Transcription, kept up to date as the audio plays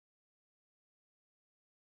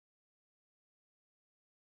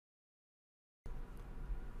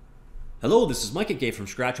Hello, this is Mike at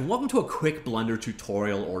Gamefromscratch, and welcome to a quick Blender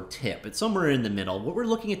tutorial or tip. It's somewhere in the middle. What we're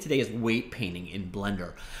looking at today is weight painting in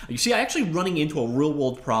Blender. You see, I actually running into a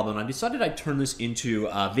real-world problem. I decided I'd turn this into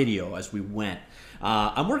a video as we went.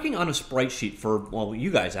 I'm working on a sprite sheet for, well,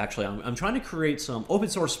 you guys actually. I'm trying to create some open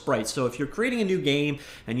source sprites. So if you're creating a new game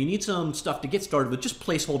and you need some stuff to get started with just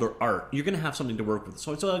placeholder art, you're going to have something to work with.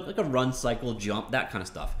 So it's like a run, cycle, jump, that kind of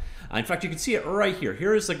stuff. In fact, you can see it right here.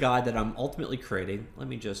 Here is the guide that I'm ultimately creating. Let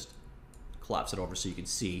me just collapse it over so you can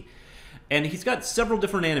see. And he's got several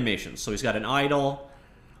different animations. So he's got an idle,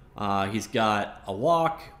 he's got a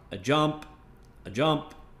walk, a jump,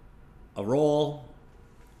 a roll,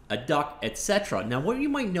 a duck, etc. Now what you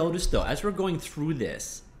might notice though, as we're going through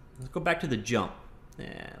this, let's go back to the jump.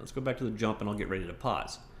 Let's go back to the jump and I'll get ready to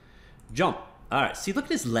pause. Jump. All right, see, look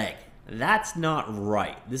at his leg. That's not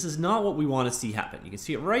right. This is not what we want to see happen. You can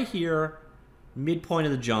see it right here, midpoint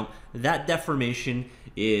of the jump. That deformation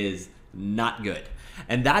is not good.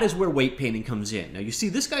 And that is where weight painting comes in. Now you see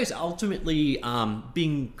this guy's ultimately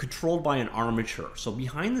being controlled by an armature. So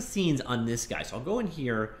behind the scenes on this guy, so I'll go in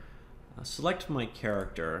here, select my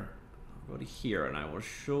character, I'll go to here and I will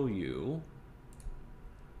show you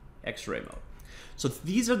X-ray mode. So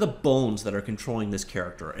these are the bones that are controlling this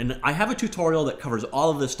character. And I have a tutorial that covers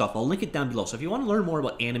all of this stuff. I'll link it down below. So if you want to learn more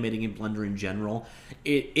about animating in Blender in general,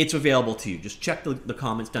 it's available to you. Just check the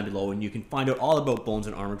comments down below and you can find out all about bones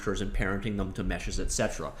and armatures and parenting them to meshes,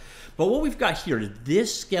 etc. But what we've got here is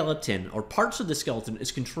this skeleton, or parts of the skeleton,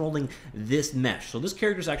 is controlling this mesh. So this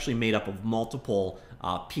character is actually made up of multiple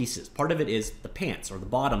pieces. Part of it is the pants, or the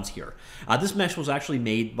bottoms here. This mesh was actually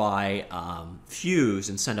made by Fuse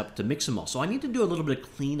and sent up to Mixamo. So I need to do a little bit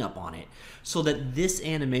of cleanup on it so that this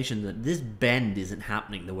animation, that this bend isn't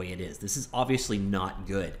happening the way it is. This is obviously not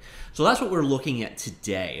good. So that's what we're looking at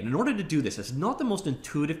today. And in order to do this, it's not the most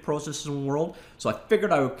intuitive process in the world, so I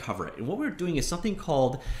figured I would cover it. And what we're doing is something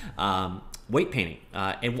called weight painting.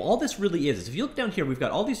 And all this really is if you look down here, we've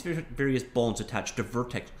got all these various bones attached to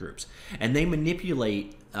vertex groups, and they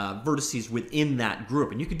manipulate vertices within that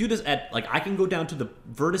group. And you can do this at, like, I can go down to the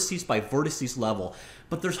vertices by vertices level,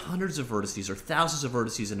 but there's hundreds of vertices or thousands of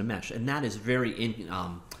vertices in a mesh, and that is very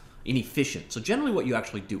inefficient. So generally what you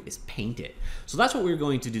actually do is paint it. So that's what we're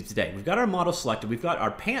going to do today. We've got our model selected, we've got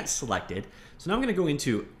our pants selected, so now I'm going to go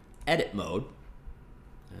into edit mode,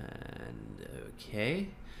 and okay,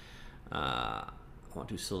 I want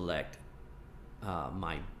to select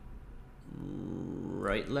my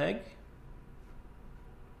right leg.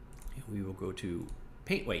 We will go to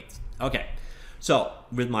paint weights. Okay, so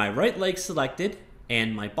with my right leg selected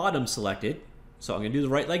and my bottom selected, so I'm going to do the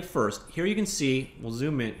right leg first. Here you can see, we'll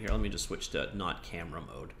zoom in. Here, let me just switch to not camera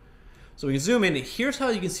mode. So we can zoom in. Here's how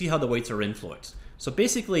you can see how the weights are influenced. So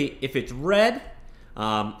basically, if it's red,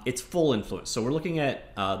 it's full influence. So we're looking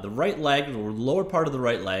at the right leg, the lower part of the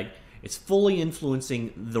right leg. It's fully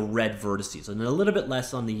influencing the red vertices and a little bit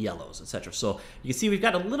less on the yellows, etc. So you can see we've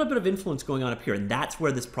got a little bit of influence going on up here, and that's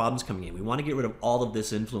where this problem's coming in. We want to get rid of all of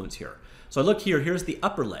this influence here. So I look here, here's the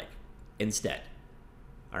upper leg instead.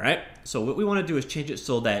 All right, so what we want to do is change it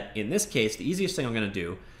so that, in this case, the easiest thing I'm going to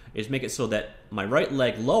do is make it so that my right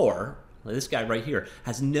leg lower, like this guy right here,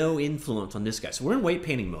 has no influence on this guy. So we're in weight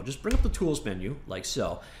painting mode. Just bring up the tools menu, like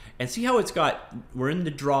so, and see how it's got, we're in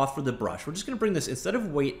the draw for the brush. We're just going to bring this, instead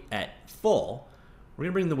of weight at full, we're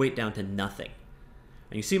going to bring the weight down to nothing.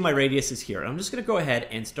 And you see my radius is here. And I'm just going to go ahead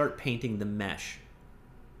and start painting the mesh.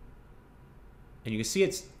 And you can see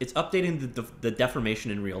it's updating the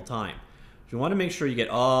deformation in real time. You want to make sure you get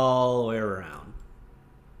all the way around.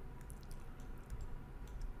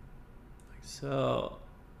 Like so.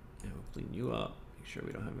 And we'll clean you up. Make sure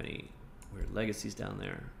we don't have any weird legacies down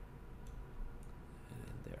there.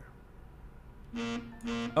 And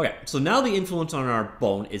there. Okay, so now the influence on our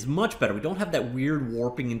bone is much better. We don't have that weird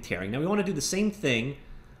warping and tearing. Now we want to do the same thing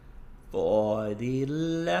for the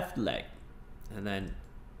left leg. And then,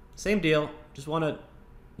 same deal. Just want to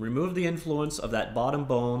remove the influence of that bottom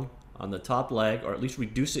bone on the top leg, or at least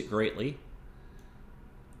reduce it greatly,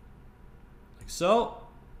 like so,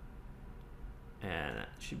 and that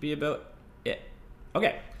should be about it.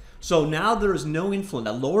 Okay, so now there is no influence.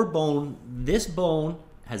 That lower bone, this bone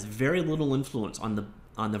has very little influence on the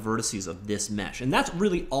vertices of this mesh, and that's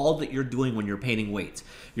really all that you're doing when you're painting weights.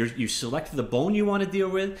 You select the bone you want to deal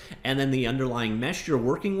with, and then the underlying mesh you're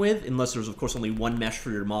working with, unless there's of course only one mesh for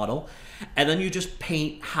your model, and then you just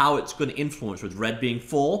paint how it's going to influence, with red being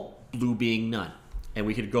full, blue being none. And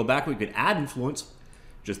we could go back, we could add influence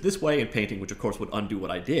just this way in painting, which of course would undo what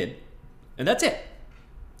I did, and that's it.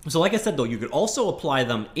 So like I said, though, you could also apply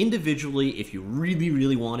them individually if you really,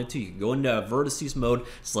 really wanted to. You can go into Vertices mode,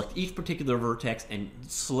 select each particular vertex, and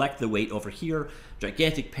select the weight over here,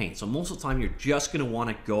 gigantic paint. So most of the time, you're just going to want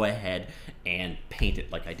to go ahead and paint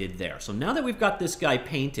it like I did there. So now that we've got this guy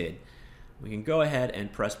painted, we can go ahead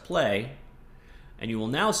and press play, and you will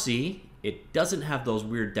now see it doesn't have those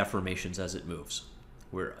weird deformations as it moves.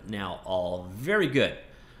 We're now all very good,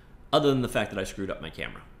 other than the fact that I screwed up my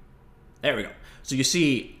camera. There we go. So you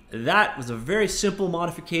see, that was a very simple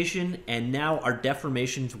modification, and now our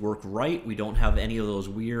deformations work right. We don't have any of those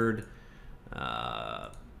weird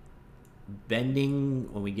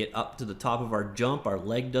bending when we get up to the top of our jump. Our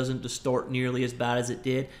leg doesn't distort nearly as bad as it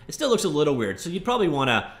did. It still looks a little weird, so you'd probably want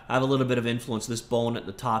to have a little bit of influence this bone at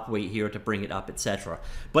the top weight here to bring it up, etc.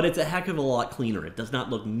 But it's a heck of a lot cleaner. It does not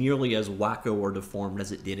look nearly as wacko or deformed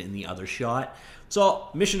as it did in the other shot. So,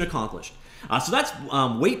 mission accomplished. So that's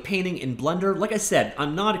weight painting in Blender. Like I said,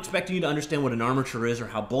 I'm not expecting you to understand what an armature is or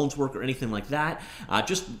how bones work or anything like that.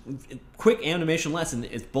 Just quick animation lesson.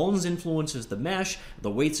 If bones influences the mesh, the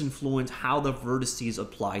weights influence how the vertices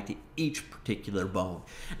apply to each particular bone.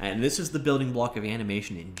 And this is the building block of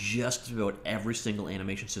animation in just about every single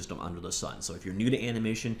animation system under the sun. So if you're new to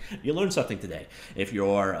animation, you learned something today. If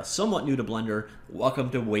you're somewhat new to Blender, welcome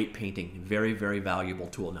to weight painting. Very, very valuable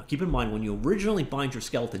tool. Now keep in mind, when you originally bind your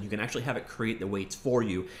skeleton, you can actually have it create the weights for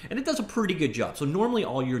you, and it does a pretty good job. So normally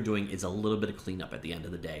all you're doing is a little bit of cleanup at the end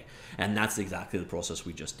of the day, and that's exactly the process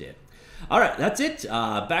we just did. All right, that's it.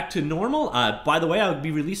 Back to normal. By the way, I'll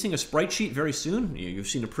be releasing a sprite sheet very soon. You've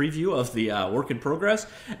seen a preview of the work in progress,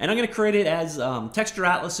 and I'm going to create it as texture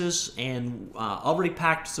atlases and already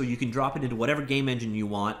packed, so you can drop it into whatever game engine you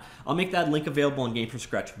want. I'll make that link available on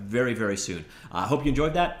Gamefromscratch very, very soon. I hope you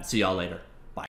enjoyed that. See y'all later.